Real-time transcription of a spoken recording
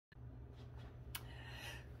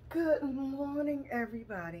Good morning,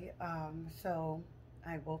 everybody. So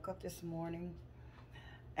I woke up this morning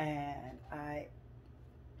and I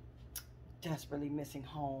desperately missing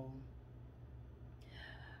home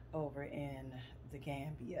over in the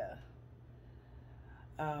Gambia.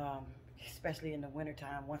 Um, Especially in the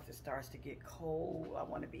wintertime, once it starts to get cold, I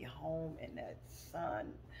want to be home in that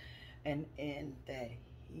sun and in that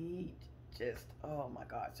heat. Just oh my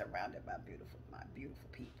God, surrounded by my beautiful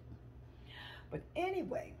people. But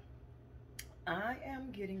anyway, I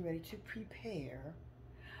am getting ready to prepare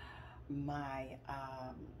my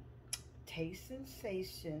Taste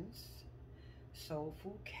Sensations Soul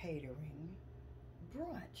Food Catering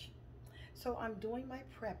brunch. So I'm doing my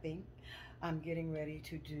prepping. I'm getting ready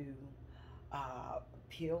to do uh,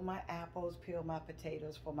 peel my apples, peel my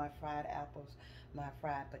potatoes for my fried apples, my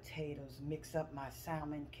fried potatoes, mix up my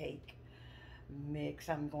salmon cake mix.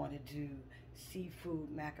 I'm going to do seafood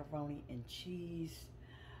macaroni and cheese.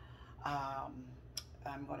 Um,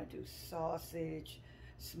 I'm going to do sausage,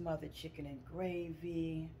 smothered chicken and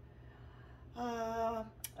gravy. Uh,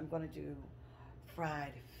 I'm going to do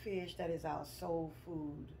fried fish. That is our soul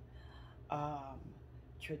food um,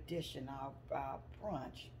 tradition, our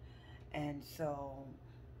brunch. And so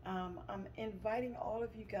I'm inviting all of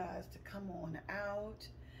you guys to come on out.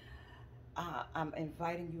 I'm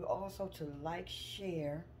inviting you also to like,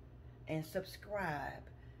 share, and subscribe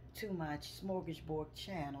to my Smorgasbord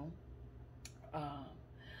channel. Um,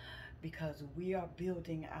 because we are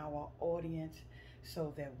building our audience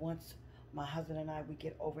so that once my husband and I we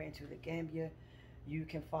get over into the Gambia, you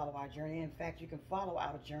can follow our journey. In fact, you can follow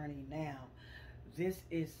our journey now. This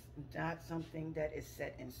is not something that is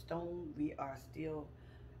set in stone. We are still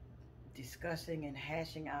discussing and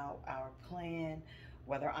hashing out our plan,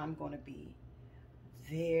 whether I'm going to be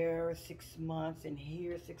there 6 months and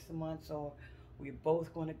here 6 months, or we're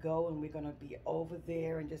both going to go and we're going to be over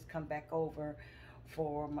there and just come back over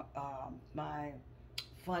for my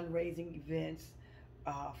fundraising events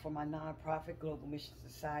for my nonprofit Global Mission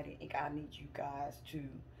Society Inc. I need you guys to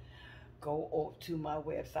go to my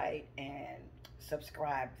website and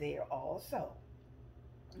subscribe there also.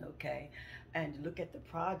 Okay, and look at the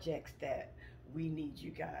projects that we need you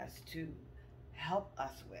guys to help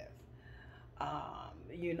us with.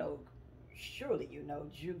 You know, surely you know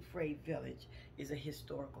Jufrey Village is a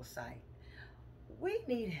historical site. We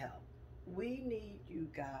need help. We need you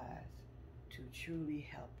guys to truly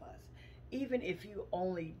help us. Even if you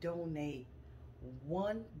only donate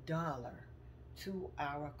 $1 to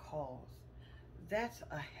our cause, that's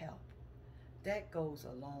a help. That goes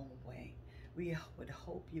a long way. We would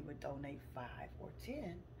hope you would donate 5 or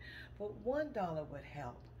 10, but $1 would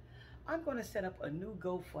help. I'm going to set up a new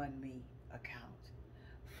GoFundMe account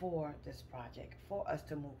for this project for us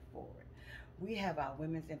to move forward. We have our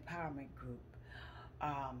women's empowerment group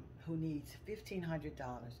who needs $1,500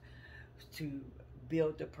 to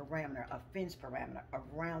build the parameter, a fence parameter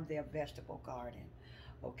around their vegetable garden,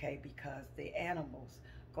 okay, because the animals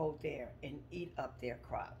go there and eat up their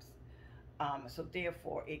crops. So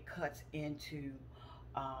therefore, it cuts into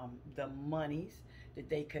the monies that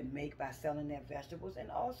they could make by selling their vegetables, and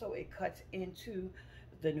also it cuts into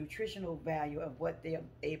the nutritional value of what they're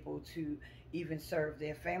able to even serve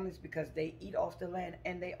their families because they eat off the land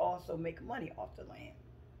and they also make money off the land.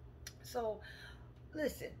 So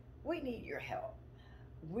listen, we need your help.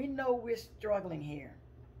 We know we're struggling here.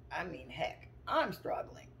 I mean, heck, I'm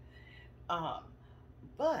struggling. Um,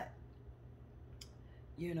 but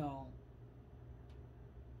you know,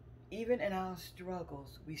 even in our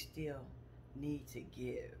struggles, we still need to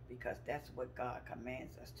give because that's what God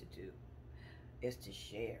commands us to do is to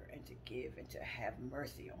share and to give and to have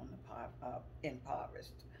mercy on the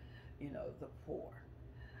impoverished, the poor.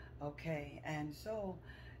 Okay, and so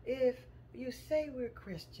if you say we're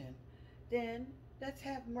Christian, then let's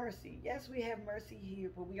have mercy. Yes, we have mercy here,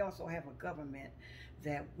 but we also have a government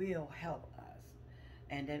that will help us.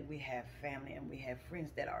 And then we have family and we have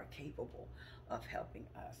friends that are capable of helping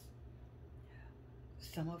us.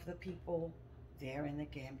 Some of the people there in the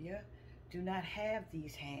Gambia do not have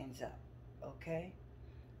these hands up, okay?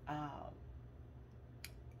 Um,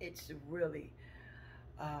 it's really,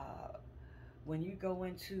 uh, when you go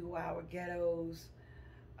into our ghettos,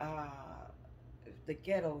 uh, the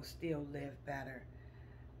ghettos still live better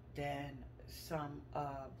than some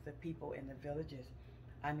of the people in the villages.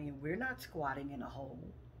 I mean, we're not squatting in a hole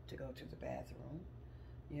to go to the bathroom,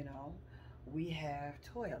 you know. We have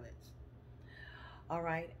toilets. All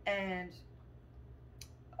right. And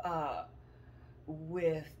uh,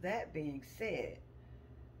 with that being said,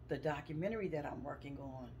 the documentary that I'm working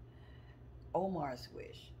on, Omar's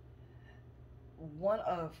Wish, one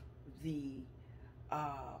of the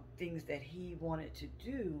things that he wanted to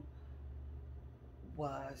do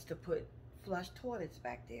was to put flush toilets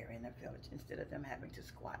back there in the village instead of them having to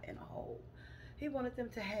squat in a hole. He wanted them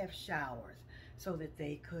to have showers so that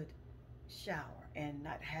they could shower and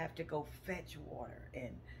not have to go fetch water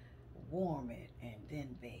and warm it and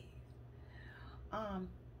then bathe. Um,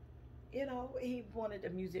 he wanted a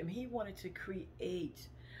museum. He wanted to create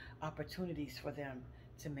opportunities for them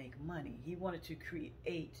to make money. He wanted to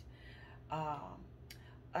create um,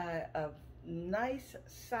 a nice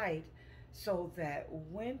site so that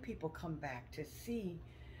when people come back to see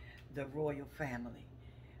the royal family,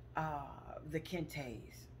 the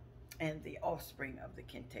Kintays, and the offspring of the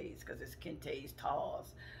Kintays, because it's Kintays,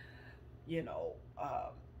 Tals, you know,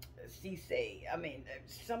 Cisse. I mean,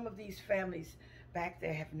 some of these families back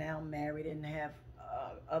there have now married and have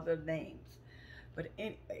other names. But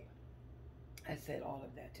anyway, I said all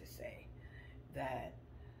of that to say that,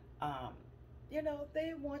 um,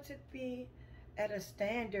 they want to be at a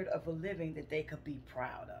standard of a living that they could be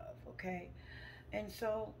proud of, okay? And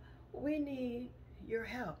so we need your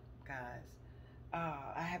help, guys.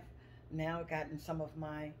 I have now gotten some of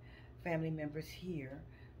my family members here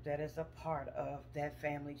that is a part of that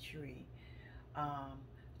family tree, um,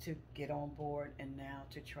 to get on board and now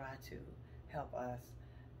to try to help us,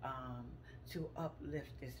 um, to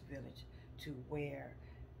uplift this village to where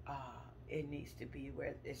it needs to be,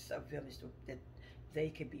 where it's a village that they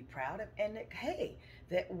could be proud of, and that, hey,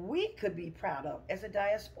 that we could be proud of as a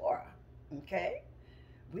diaspora, okay?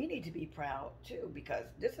 We need to be proud too, because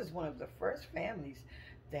this is one of the first families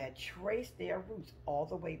that traced their roots all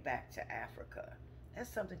the way back to Africa. That's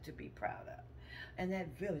something to be proud of. And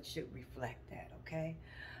that village should reflect that, okay?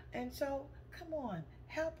 And so, come on,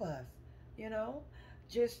 help us, you know?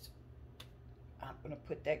 Just, I'm going to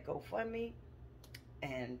put that GoFundMe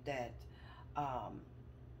and that um,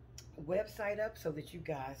 website up so that you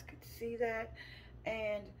guys could see that.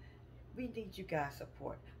 And we need you guys'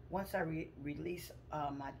 support. Once I release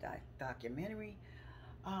my documentary,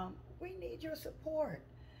 we need your support.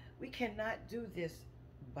 We cannot do this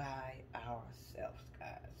by ourselves,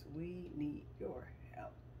 guys. We need your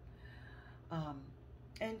help.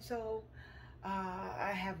 And so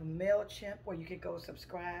I have a MailChimp where you could go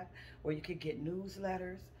subscribe, where you could get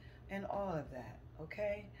newsletters and all of that,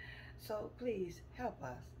 okay? So please help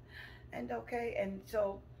us. And okay, and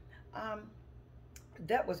so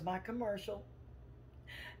that was my commercial.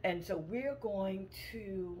 And so we're going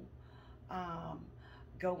to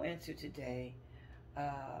go into today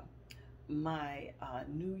my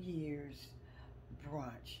New Year's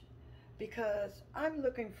brunch, because I'm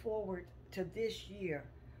looking forward to this year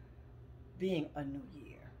being a new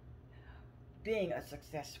year, being a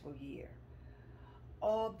successful year.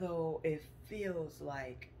 Although it feels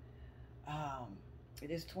like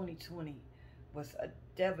this 2020 was it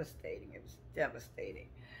was devastating.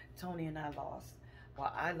 Tony and I lost,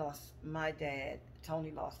 well, I lost my dad,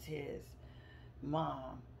 Tony lost his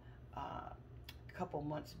mom a couple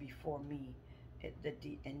months before me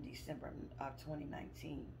in December of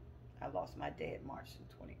 2019. I lost my dad March in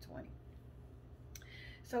 2020.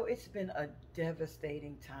 So it's been a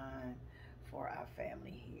devastating time for our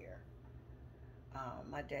family here.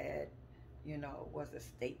 My dad, was a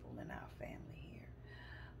staple in our family here.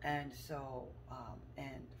 And so,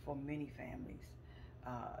 and for many families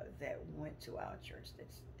that went to our church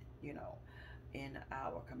that's, in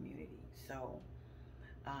our community. So,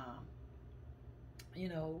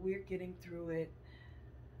 we're getting through it,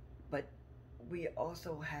 but we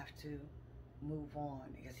also have to move on,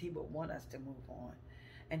 because he would want us to move on.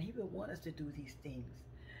 And he would want us to do these things,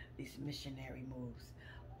 these missionary moves,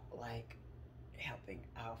 like helping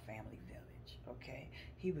our family village, okay?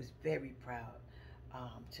 He was very proud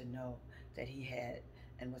to know that he had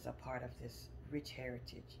and was a part of this rich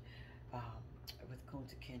heritage with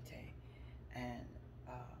Kunta Kinte and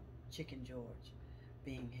Chicken George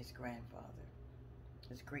being his grandfather,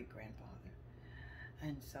 his great-grandfather.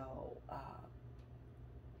 And so,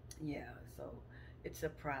 yeah, so it's a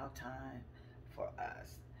proud time for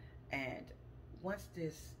us. And once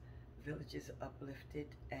this village is uplifted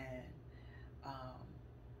and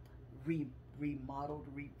remodeled,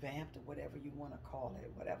 revamped, or whatever you want to call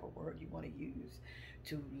it, whatever word you want to use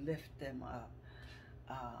to lift them up,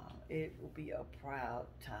 it will be a proud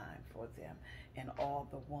time for them and all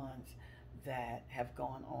the ones that have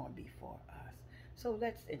gone on before us. So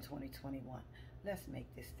let's, in 2021, let's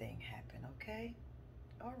make this thing happen, okay?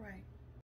 All right.